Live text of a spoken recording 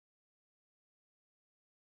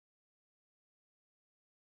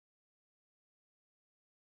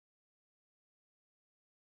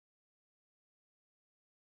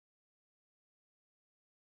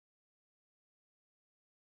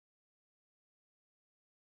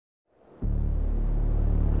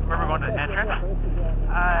the entrance?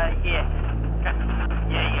 Yeah. Okay.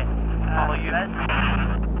 Yeah. Follow you.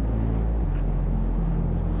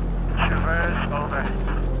 Traverse over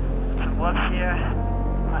some whoops here.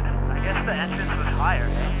 I guess the entrance was higher,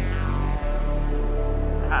 eh?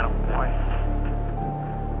 Attaboy.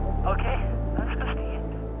 Okay, let's go ski it.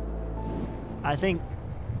 I think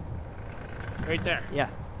Right there. yeah.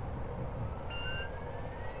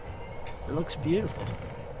 It looks beautiful.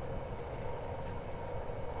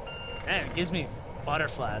 Man, it gives me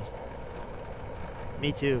butterflies.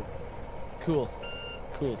 Me too. Cool.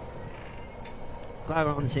 Cool. Glad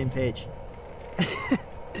we're on the same page.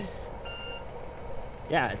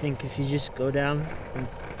 Yeah, I think if you just go down and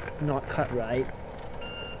not cut right,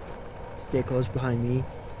 stay close behind me,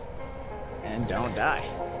 And don't die.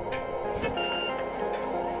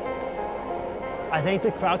 I think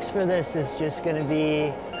the crux for this is just going to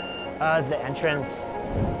be the entrance.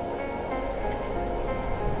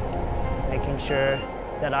 Making sure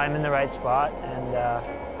that I'm in the right spot. And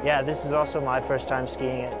yeah, this is also my first time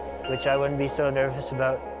skiing it, which I wouldn't be so nervous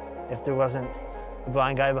about if there wasn't a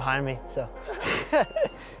blind guy behind me. So,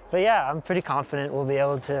 but yeah, I'm pretty confident we'll be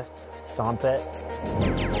able to stomp it.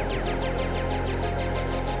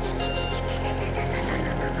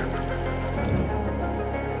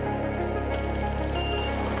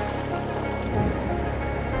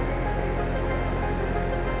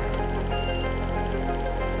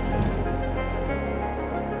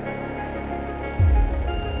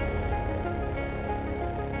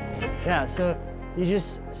 Yeah, so you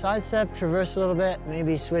just sidestep, traverse a little bit,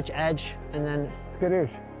 maybe switch edge, and then Skadoosh.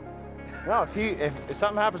 No, if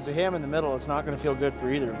something happens to him in the middle, it's not going to feel good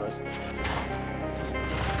for either of us.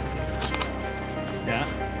 Yeah.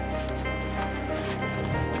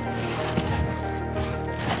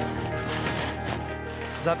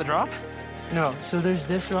 Is that the drop? no. So there's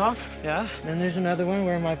this rock, Yeah. then there's another one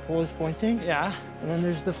where my pole is pointing, Yeah. and then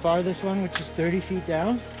there's the farthest one, which is 30 feet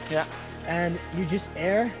down, Yeah. and you just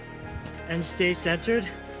air and stay centered,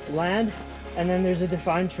 land, and then there's a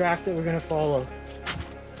defined track that we're gonna follow.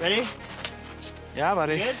 Ready? Yeah,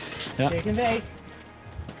 buddy. Good? Yeah. Take and bake.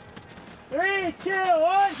 3, 2,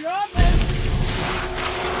 1, drop it!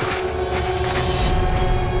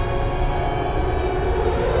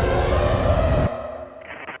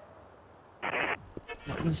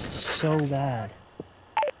 That was so bad.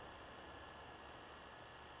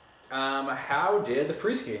 How did the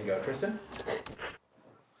free skiing go, Tristan?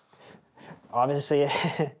 Obviously,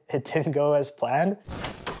 it didn't go as planned.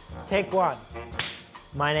 Take one.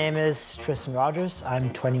 My name is Tristan Rodgers.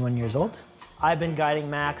 I'm 21 years old. I've been guiding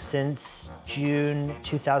Max since June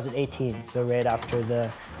 2018, so right after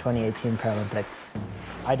the 2018 Paralympics.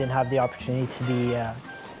 I didn't have the opportunity to be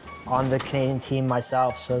on the Canadian team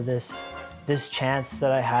myself, so this chance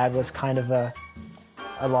that I had was kind of a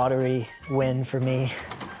lottery win for me.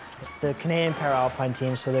 It's the Canadian Para-Alpine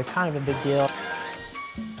team, so they're kind of a big deal.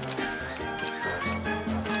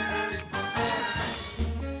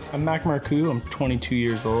 I'm Mac Marcoux, I'm 22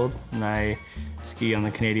 years old, and I ski on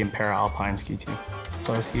the Canadian Para-Alpine ski team.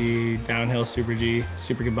 So I ski downhill, Super G,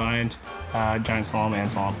 Super Combined, Giant Slalom, and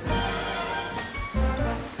Slalom.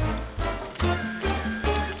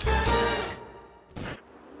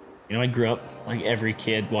 You know, I grew up, like every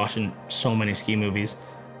kid, watching so many ski movies.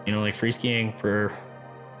 You know, like free skiing for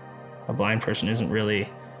a blind person isn't really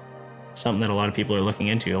something that a lot of people are looking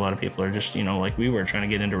into. A lot of people are just, you know, like we were trying to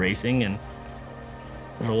get into racing, and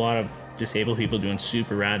there's a lot of disabled people doing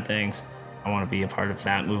super rad things. I want to be a part of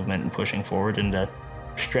that movement and pushing forward into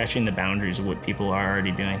stretching the boundaries of what people are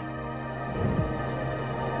already doing.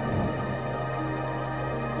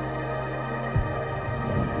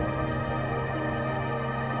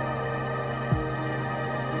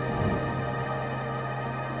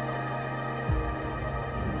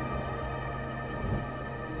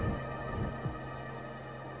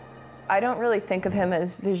 I don't really think of him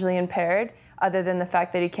as visually impaired, other than the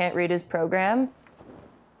fact that he can't read his program.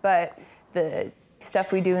 But the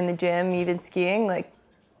stuff we do in the gym, even skiing, like,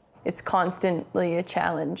 it's constantly a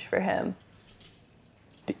challenge for him.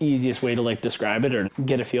 The easiest way to like describe it or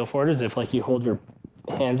get a feel for it is if like you hold your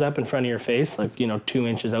hands up in front of your face, like, you know, 2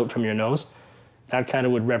 inches out from your nose. That kind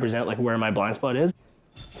of would represent like where my blind spot is.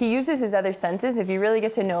 He uses his other senses. If you really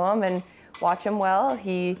get to know him and watch him well,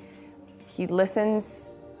 he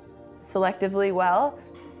listens selectively well,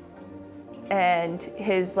 and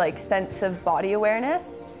his like sense of body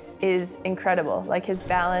awareness is incredible. Like his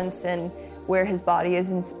balance and where his body is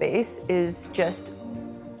in space is just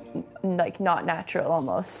like not natural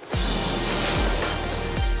almost.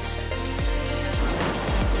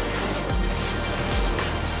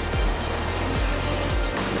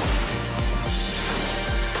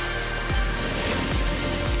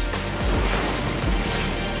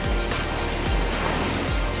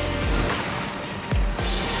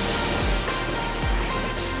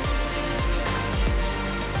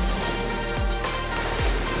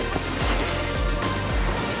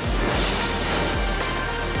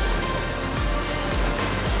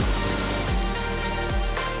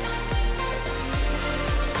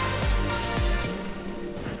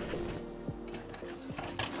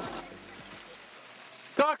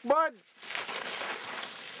 Bud!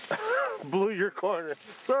 Blew your corner.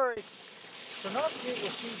 Sorry. So not seeing the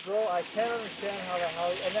sheep grow, I can't understand how the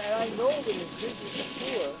hell, and I know that it's busy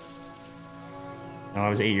before. I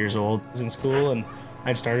was 8 years old, I was in school, and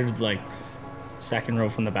I'd started like second row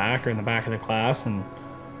from the back or in the back of the class, and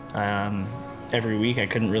every week I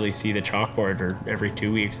couldn't really see the chalkboard, or every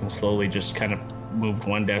 2 weeks, and slowly just kind of moved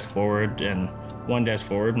one desk forward, and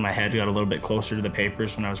my head got a little bit closer to the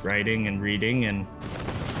papers when I was writing and reading and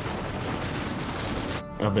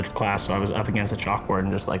of the class, so I was up against the chalkboard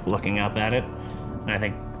and just like looking up at it. And I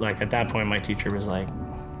think like at that point my teacher was like,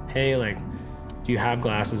 hey, like, do you have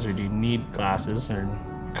glasses or do you need glasses? And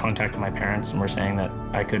contacted my parents and were saying that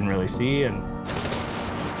I couldn't really see, and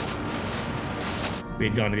we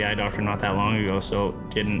had gone to the eye doctor not that long ago, so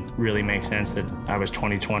it didn't really make sense that I was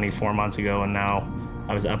 20/20 4 months ago, and now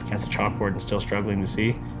I was up against the chalkboard and still struggling to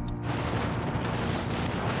see.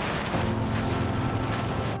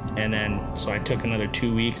 And then, so I took another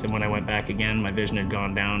 2 weeks, and when I went back again, my vision had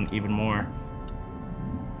gone down even more.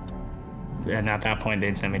 And at that point,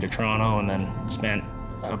 they'd sent me to Toronto, and then spent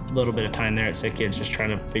a little bit of time there at Sick Kids just trying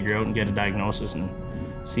to figure out and get a diagnosis and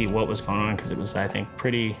see what was going on, because it was, I think,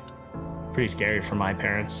 pretty scary for my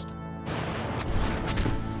parents.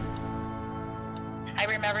 I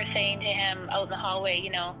remember saying to him out in the hallway,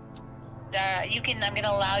 you know, I'm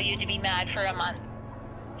gonna allow you to be mad for a month.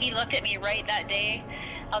 He looked at me right that day.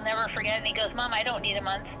 I'll never forget, and he goes, Mom, I don't need a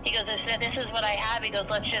month. He goes, this is what I have. He goes,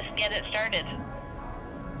 let's just get it started.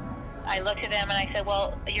 I looked at him and I said,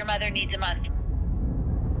 well, your mother needs a month.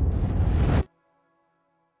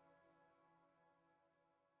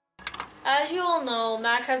 As you all know,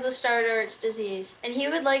 Mac has the Stargardt's disease, and he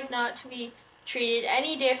would like not to be treated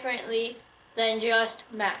any differently than just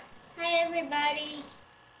Mac. Hi everybody.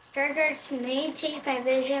 Stargardt's may take my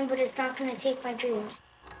vision, but it's not going to take my dreams.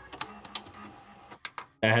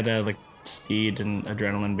 I had a like speed and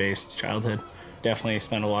adrenaline-based childhood. Definitely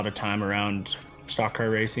spent a lot of time around stock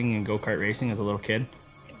car racing and go-kart racing as a little kid.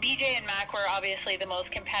 BJ and Mac were obviously the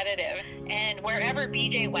most competitive, and wherever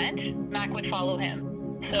BJ went, Mac would follow him.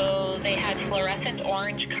 So they had fluorescent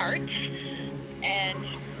orange carts, and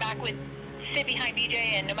Mac would sit behind BJ,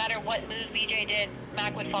 and no matter what move BJ did,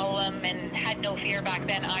 Mac would follow him and had no fear back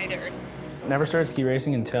then either. Never started ski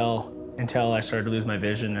racing until I started to lose my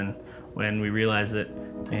vision, and when we realized that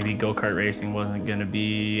maybe go-kart racing wasn't going to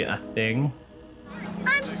be a thing.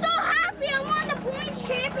 I'm so happy I won the points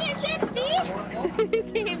championship, see? You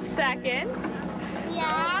came second.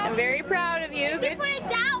 Yeah. I'm very proud of you. If you put it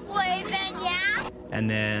that way, then yeah. And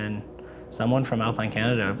then someone from Alpine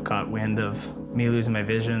Canada got wind of me losing my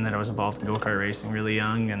vision, that I was involved in go-kart racing really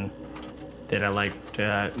young, and that I liked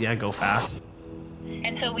to, go fast.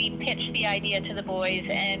 And so we pitched the idea to the boys,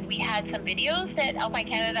 and we had some videos that Alpine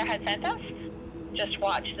Canada had sent us. Just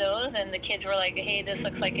watch those, and the kids were like, hey, this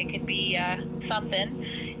looks like it could be something.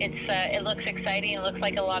 It looks exciting, it looks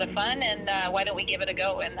like a lot of fun, and why don't we give it a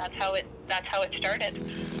go? And that's how it started.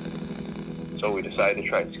 So we decided to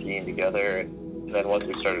try skiing together, and then once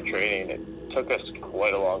we started training, it took us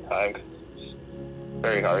quite a long time. It's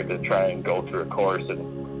very hard to try and go through a course,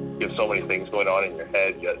 and you have so many things going on in your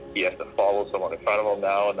head. You have to follow someone in front of them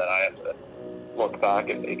now, and then I have to look back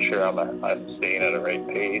and make sure I'm staying at a right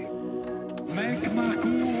pace. Make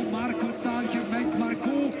Marcoux, Marcoux Salcher,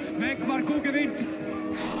 make Marcoux gewinnt.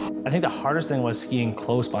 I think the hardest thing was skiing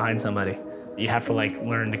close behind somebody. You have to like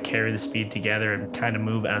learn to carry the speed together and kind of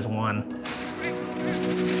move as one.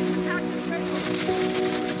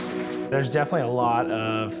 There's definitely a lot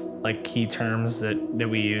of like key terms that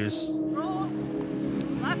we use.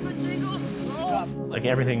 Like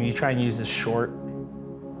everything, you try and use as short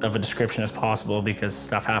of a description as possible because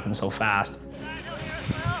stuff happens so fast.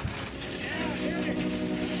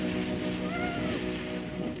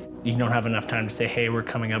 You don't have enough time to say, hey, we're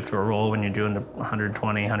coming up to a roll when you're doing the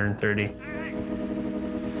 120, 130. It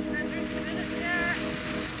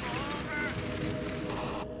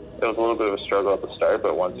was a little bit of a struggle at the start,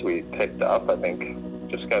 but once we picked up, I think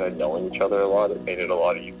just kind of knowing each other a lot, it made it a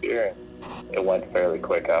lot easier. And it went fairly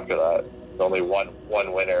quick after that. There's only one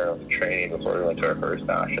winter of training before we went to our first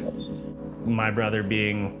nationals. My brother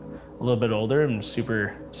being a little bit older and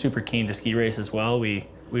super keen to ski race as well, we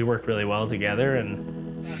worked really well together. And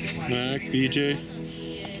Mac, BJ,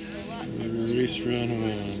 race round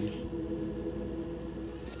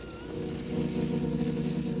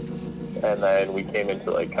 1. And then we came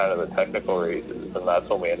into like kind of the technical races, and that's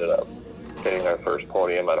when we ended up getting our first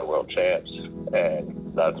podium at a world champs.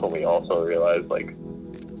 And that's when we also realized, like,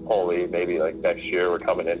 holy, maybe like next year we're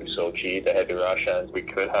coming into Sochi to head to Russia, and we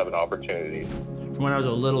could have an opportunity. From when I was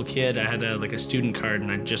a little kid, I had a student card,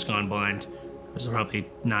 and I'd just gone blind. I was probably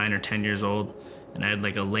 9 or 10 years old, and I had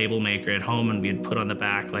like a label maker at home, and we'd put on the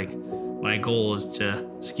back like, my goal is to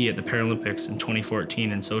ski at the Paralympics in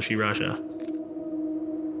 2014 in Sochi, Russia.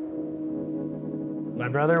 My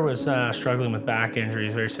brother was struggling with back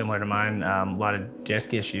injuries, very similar to mine, a lot of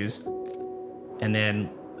disc issues. And then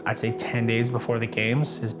I'd say 10 days before the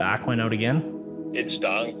games, his back went out again. It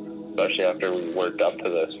stung, especially after we worked up to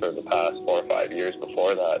this for the past 4 or 5 years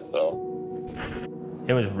before that, so.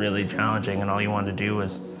 It was really challenging, and all you wanted to do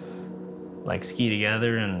was like ski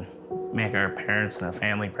together and make our parents and our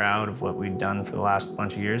family proud of what we'd done for the last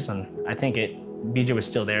bunch of years. And I think BJ was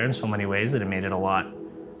still there in so many ways that it made it a lot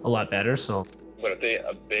better, so. But I think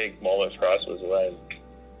a big moment for us was when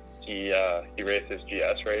he raced his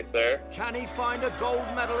GS race there. Can he find a gold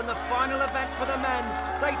medal in the final event for the men?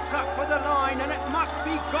 They tuck for the line, and it must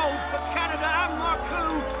be gold for Canada and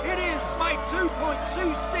Marcoux. It is by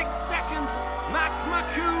 2.26 seconds.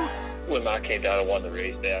 Marcoux. When Matt came down and won the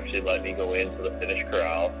race, they actually let me go into the finish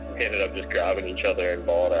corral. We ended up just grabbing each other and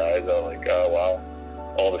bawling our eyes out like, oh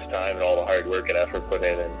wow, all this time and all the hard work and effort put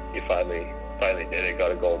in, and you finally did it,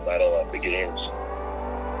 got a gold medal at the games.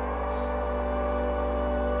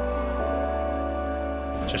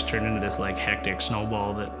 It just turned into this like hectic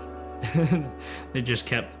snowball that they just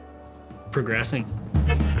kept progressing.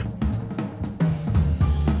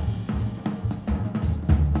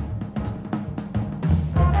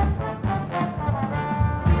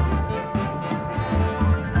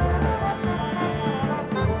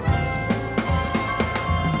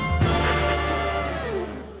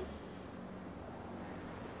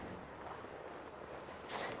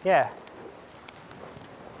 Yeah.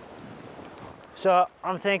 So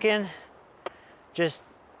I'm thinking just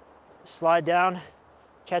slide down,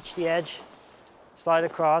 catch the edge, slide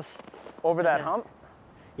across. Over that hump?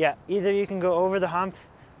 Yeah, either you can go over the hump,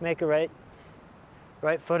 make a right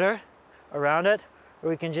footer around it, or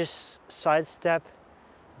we can just sidestep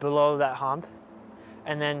below that hump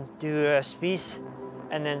and then do a spice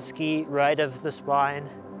and then ski right of the spine.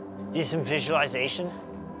 Do some visualization.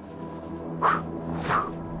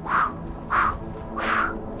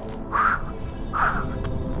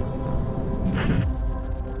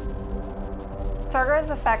 Stargardt's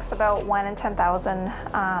affects about 1 in 10,000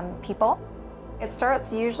 people. It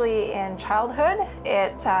starts usually in childhood.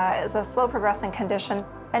 It is a slow progressing condition.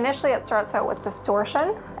 Initially it starts out with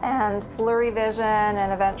distortion and blurry vision,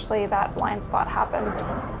 and eventually that blind spot happens.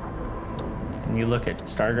 And you look at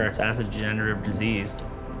Stargardt's as a degenerative disease.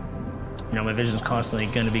 You know, my vision's constantly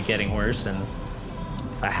going to be getting worse, and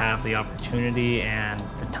if I have the opportunity and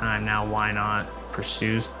the time now, why not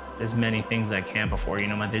pursue as many things as I can before, you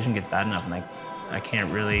know, my vision gets bad enough and I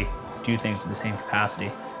can't really do things to the same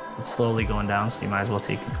capacity. It's slowly going down, so you might as well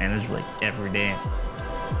take advantage of like every day.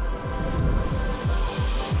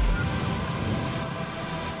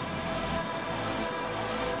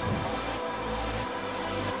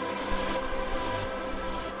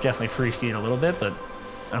 Definitely free skiing a little bit, but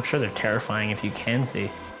I'm sure they're terrifying if you can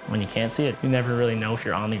see. When you can't see it, you never really know if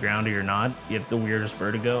you're on the ground or you're not. You have the weirdest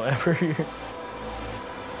vertigo ever.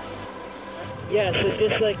 Yeah, so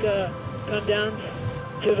just like come down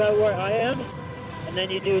to about where I am, and then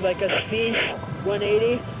you do like a speed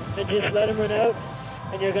 180, and just let them run out,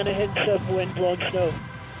 and you're gonna hit some wind-blown snow.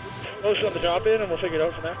 Most on the drop in, and we'll figure it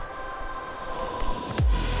out from there.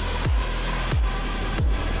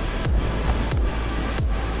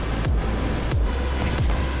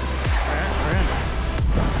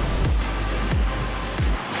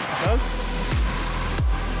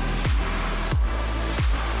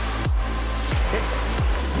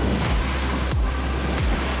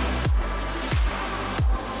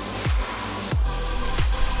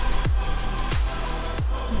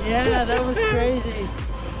 Yeah, that was crazy.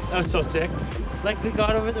 That was so sick. Like, we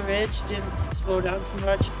got over the ridge, didn't slow down too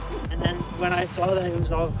much, and then when I saw that it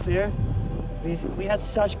was all clear, we had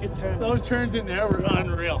such good turns. Those turns in there were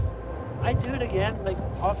unreal. I'd do it again, like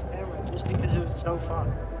off camera, just because it was so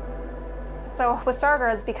fun. So with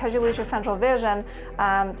Stargardt's, because you lose your central vision,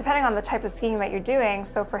 depending on the type of skiing that you're doing,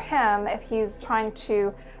 so for him, if he's trying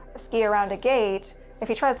to ski around a gate, if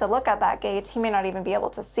he tries to look at that gate, he may not even be able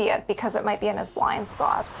to see it because it might be in his blind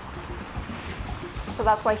spot. So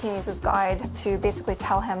that's why he needs his guide to basically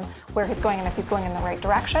tell him where he's going and if he's going in the right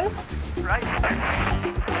direction. Right.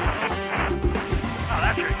 Oh,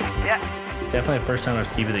 that's right. Yeah. It's definitely the first time I've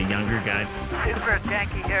skied with a younger guy. Super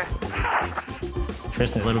janky here.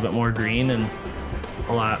 Tristan a little bit more green and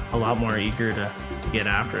a lot more eager to get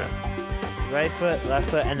after it. Right foot, left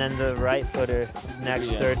foot, and then the right footer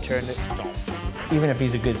next third turn. Even if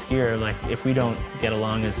he's a good skier, like if we don't get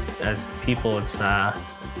along as people, it's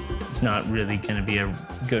it's not really going to be a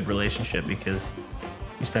good relationship because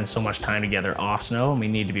we spend so much time together off snow and we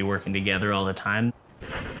need to be working together all the time.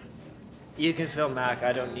 You can film Mac,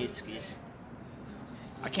 I don't need skis.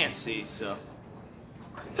 I can't see, so.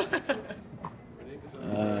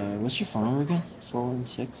 What's your farm again? 4 and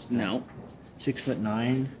 6? No.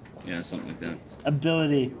 6'9". Yeah, something like that.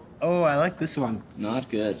 Ability. Oh, I like this one. Not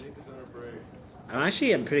good. I'm actually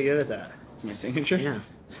getting pretty good at that. My signature? Yeah.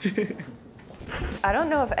 I don't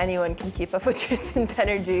know if anyone can keep up with Tristan's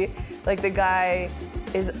energy. Like, the guy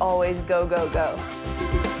is always go, go, go.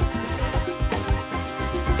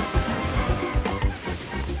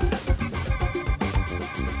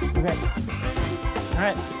 Okay. All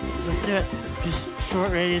right, let's do it. Just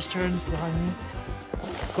short radius turn behind me.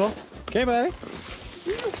 Cool? Okay, buddy.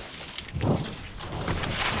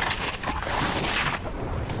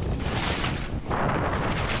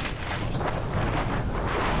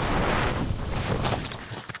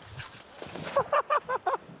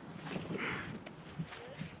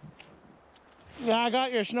 Yeah, I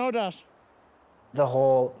got your snow dust. The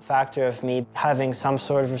whole factor of me having some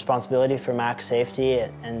sort of responsibility for Mac's safety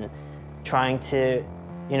and trying to,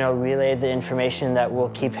 you know, relay the information that will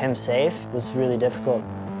keep him safe was really difficult.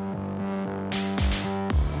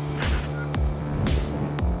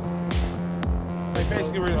 Like,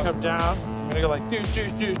 basically, we're gonna come down. We're gonna go like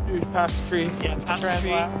doosh, past the tree. Yeah, past the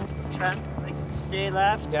tree. Trend, like, stay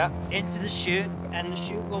left, yeah, into the chute, and the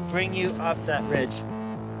chute will bring you up that ridge.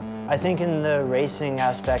 I think in the racing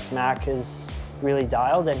aspect, Mac is really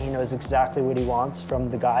dialed and he knows exactly what he wants from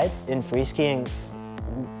the guide. In free skiing,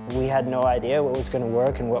 we had no idea what was going to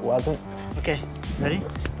work and what wasn't. Okay, ready?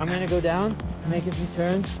 I'm going to go down, make a few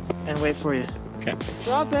turns, and wait for you. Okay.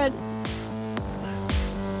 Drop it.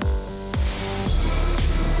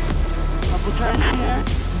 Couple turns here.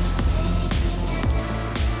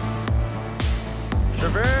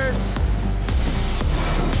 Traverse.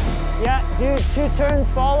 Yeah, do 2 turns,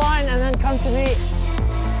 fall line, and then come to me.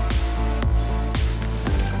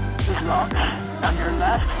 Just lock on your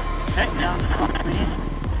left, head down, come to me.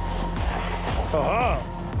 Oh,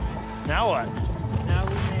 now what? Now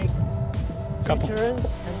we make 2 turns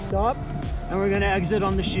and stop, and we're gonna exit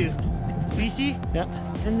on the chute. BC? Yep.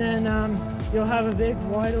 And then you'll have a big,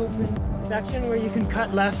 wide open section where you can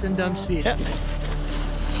cut left and dump speed. Yep.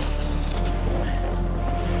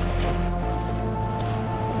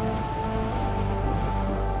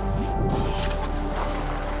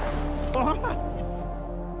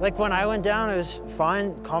 Like, when I went down, I was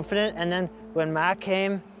fine, confident, and then when Mac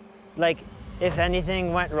came, like, if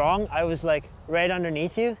anything went wrong, I was like right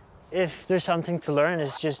underneath you. If there's something to learn,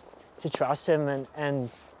 it's just to trust him and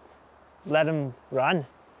let him run,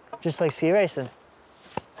 just like ski racing.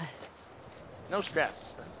 No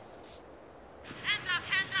stress. Hands up,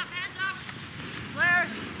 hands up, hands up.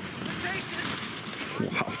 Flares,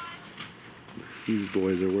 Wow. These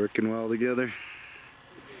boys are working well together.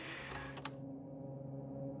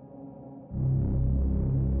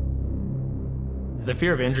 The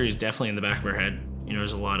fear of injury is definitely in the back of our head. You know,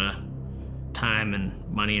 there's a lot of time and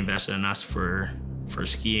money invested in us for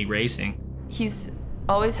ski racing. He's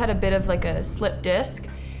always had a bit of like a slip disc,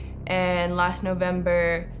 and last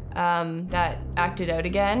November that acted out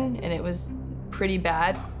again, and it was pretty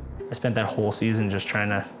bad. I spent that whole season just trying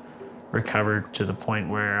to recover to the point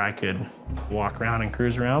where I could walk around and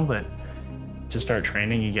cruise around, but to start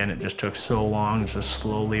training again, it just took so long, just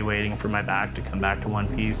slowly waiting for my back to come back to one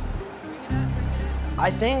piece. I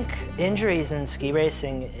think injuries in ski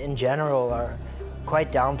racing in general are quite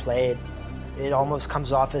downplayed. It almost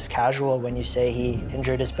comes off as casual when you say he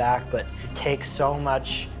injured his back, but it takes so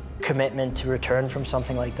much commitment to return from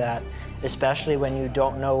something like that, especially when you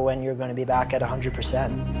don't know when you're going to be back at 100%.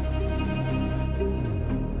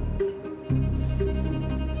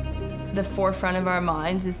 The forefront of our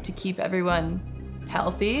minds is to keep everyone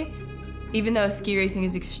healthy. Even though ski racing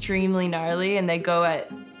is extremely gnarly and they go at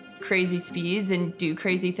crazy speeds and do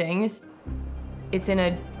crazy things, it's in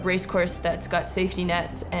a race course that's got safety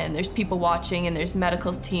nets and there's people watching and there's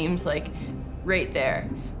medical teams like right there.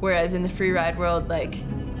 Whereas in the free ride world, like,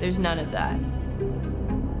 there's none of that.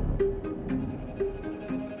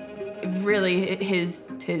 Really, his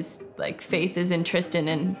like faith is in Tristan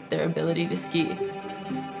and their ability to ski.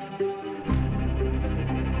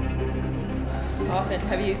 Coffin,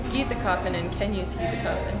 have you skied the Coffin and can you ski the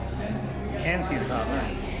Coffin? Can ski the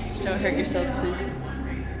Coffin. Just don't hurt yourselves, please.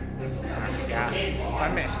 Yeah, if I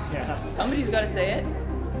may. Yeah. Somebody's got to say it.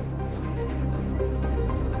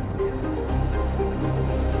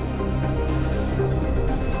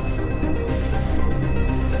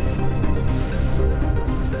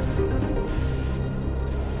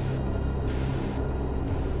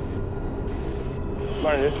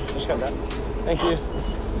 Morning, dude. Just got that. Thank you.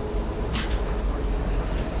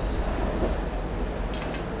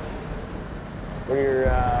 What are your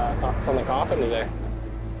thoughts on the coffin today?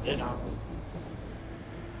 You know,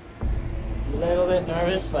 a little bit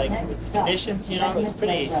nervous. Like the conditions, you know, it's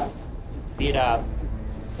pretty beat up.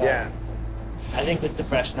 So Yeah. I think with the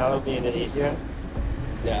fresh snow, it'll be a bit easier.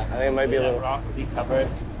 Yeah, I think it might be a little. Rock will be covered.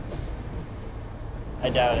 I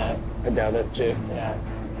doubt it. I doubt it too. Yeah.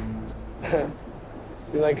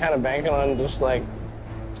 So you like kind of banking on just like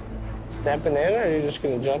stepping in, or are you just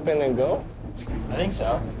gonna jump in and go? I think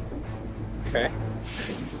so. Okay.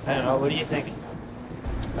 I don't know. What do you think?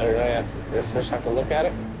 I don't know yet. I guess I just have to look at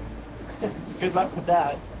it. Good luck with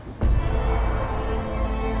that.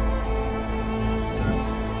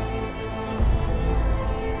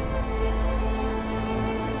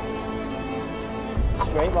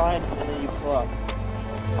 Straight line, and then you pull up.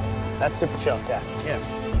 That's super chill, yeah. Yeah.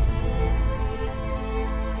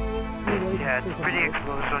 Yeah, it's pretty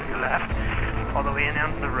exposed on your left, all the way in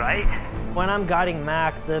on the right. When I'm guiding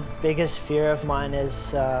Mac, the biggest fear of mine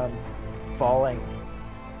is falling.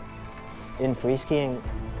 In free skiing,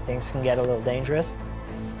 things can get a little dangerous.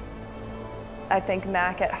 I think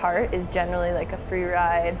Mac at heart is generally like a free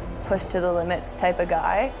ride, push to the limits type of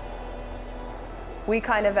guy. We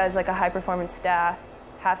kind of, as like a high performance staff,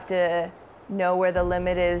 have to know where the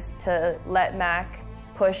limit is to let Mac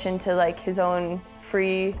push into like his own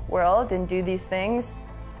free world and do these things,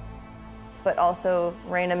 but also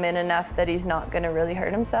rein him in enough that he's not gonna really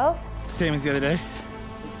hurt himself. Same as the other day.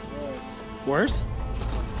 Worse?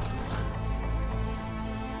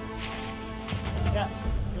 Yeah,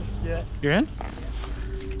 let's do it. You're in?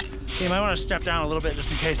 You might want to step down a little bit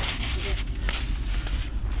just in case.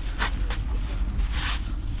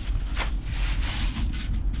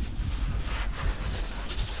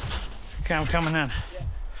 Okay, I'm coming in.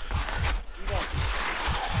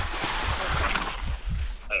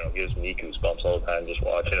 I don't know, it gives me goosebumps all the time just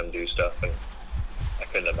watching him do stuff, and I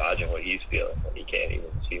couldn't imagine what he's feeling when he can't even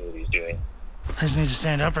see what he's doing. I just need to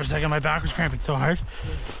stand up for a second. My back was cramping so hard.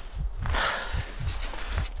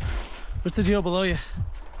 What's the deal below you?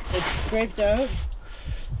 It's scraped out,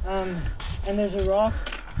 and there's a rock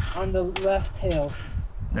on the left tails.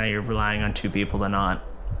 Now you're relying on two people to not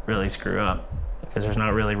really screw up, because there's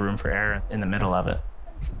not really room for error in the middle of it.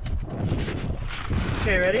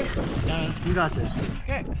 Okay, ready? You got this.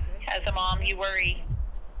 Okay. As a mom, you worry.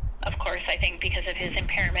 Of course, I think because of his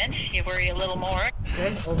impairment, you worry a little more.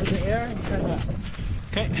 Okay, over the air and turn left.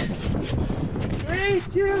 Okay. 3,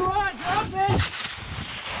 2, 1, drop it!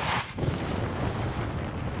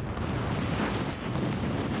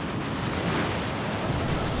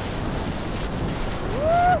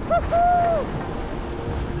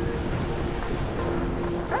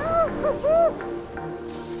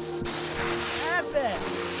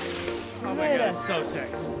 Oh my god, that's so sick.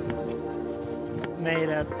 Made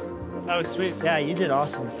it. That was sweet. Yeah, you did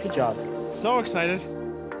awesome. Good job. So excited.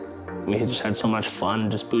 We just had so much fun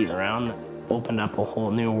just booting around. Opened up a whole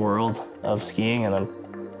new world of skiing, and I'm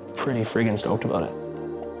pretty friggin' stoked about it.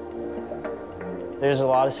 There's a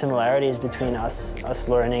lot of similarities between us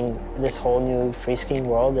learning this whole new free skiing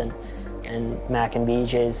world and Mac and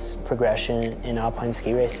BJ's progression in alpine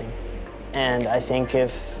ski racing. And I think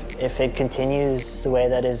if it continues the way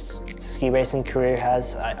that his ski racing career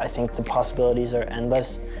has, I think the possibilities are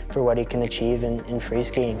endless for what he can achieve in free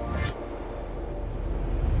skiing.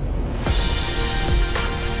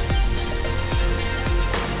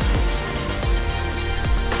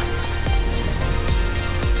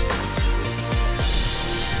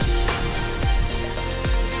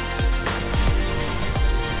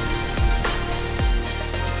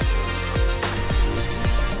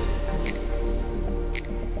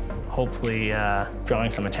 Hopefully drawing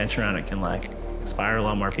some attention around it can like inspire a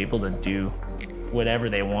lot more people to do whatever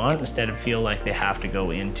they want instead of feel like they have to go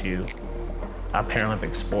into a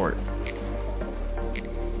Paralympic sport.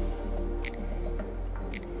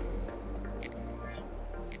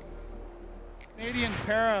 Canadian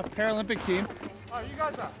Paralympic team. Oh, you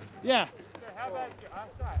guys are? Yeah. So how bad is your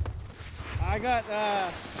eyesight? I got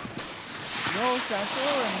no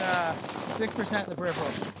central and 6% in the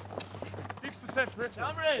peripheral. 6%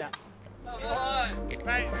 peripheral. Yeah. Come on.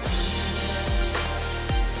 Right.